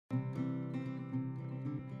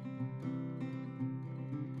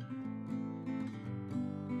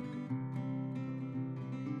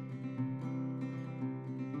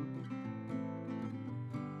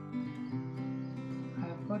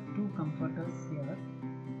comforters here,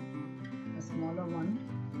 a smaller one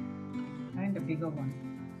and a bigger one.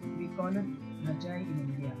 We call it Razai in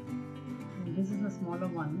India. And this is the smaller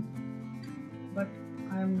one, but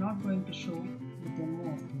I am not going to show the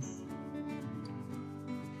demo of this.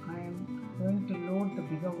 I am going to load the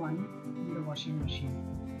bigger one in the washing machine.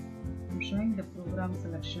 I am showing the program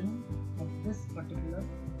selection of this particular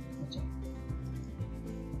project.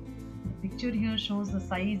 The picture here shows the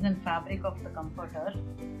size and fabric of the comforter.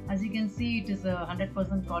 As you can see, it is a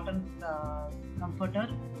 100% cotton comforter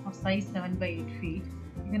of size 7 by 8 feet.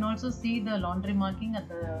 You can also see the laundry marking at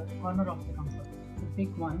the corner of the comforter. It's a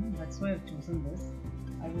big one, that's why I've chosen this.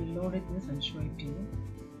 I will load this and show it to you.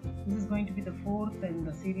 This is going to be the fourth in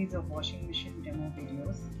the series of washing machine demo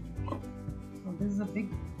videos. So this is a big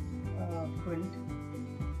quilt,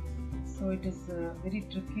 so it is very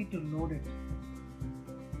tricky to load it.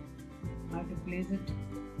 I have to place it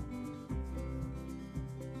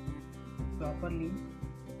properly,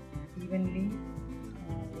 evenly,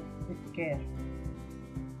 with care.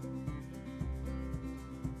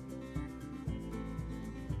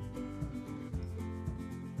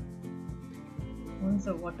 Once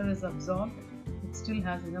the water is absorbed, it still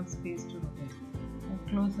has enough space to rotate. I'll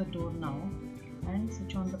close the door now and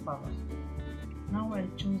switch on the power. Now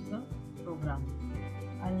I'll choose the program.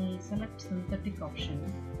 I'll select synthetic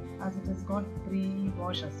option as it has got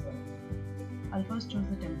pre-wash as well. I'll first choose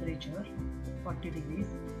the temperature 40 degrees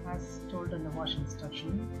as told in the wash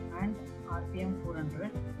instruction and RPM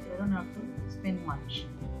 400. I don't have to spin much.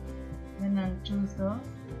 Then I'll choose the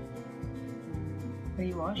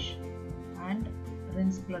pre-wash and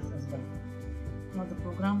rinse plus as well. Now the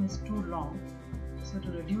program is too long, so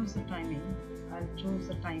to reduce the timing, I'll choose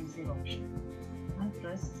the time save option and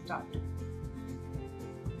press start.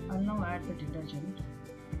 I'll now add the detergent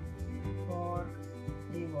for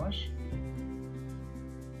pre-wash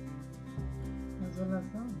as well as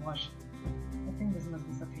the wash. I think this must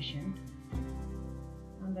be sufficient,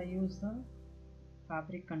 and I use the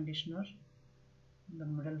fabric conditioner in the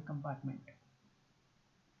middle compartment.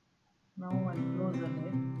 Now I'll close the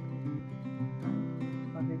lid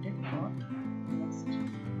and forget it for the next 1.5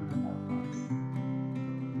 hours.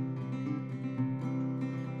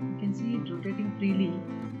 You can see it rotating freely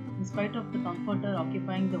in spite of the comforter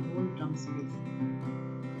occupying the whole drum space.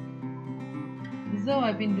 This is how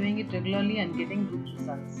I've been doing it regularly and getting good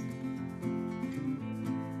results.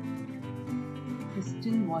 It is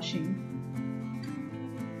still washing.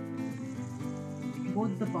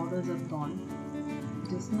 Both the powders are gone.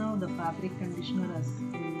 Just now the fabric conditioner has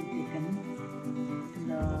been taken in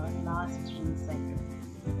the last rinse cycle.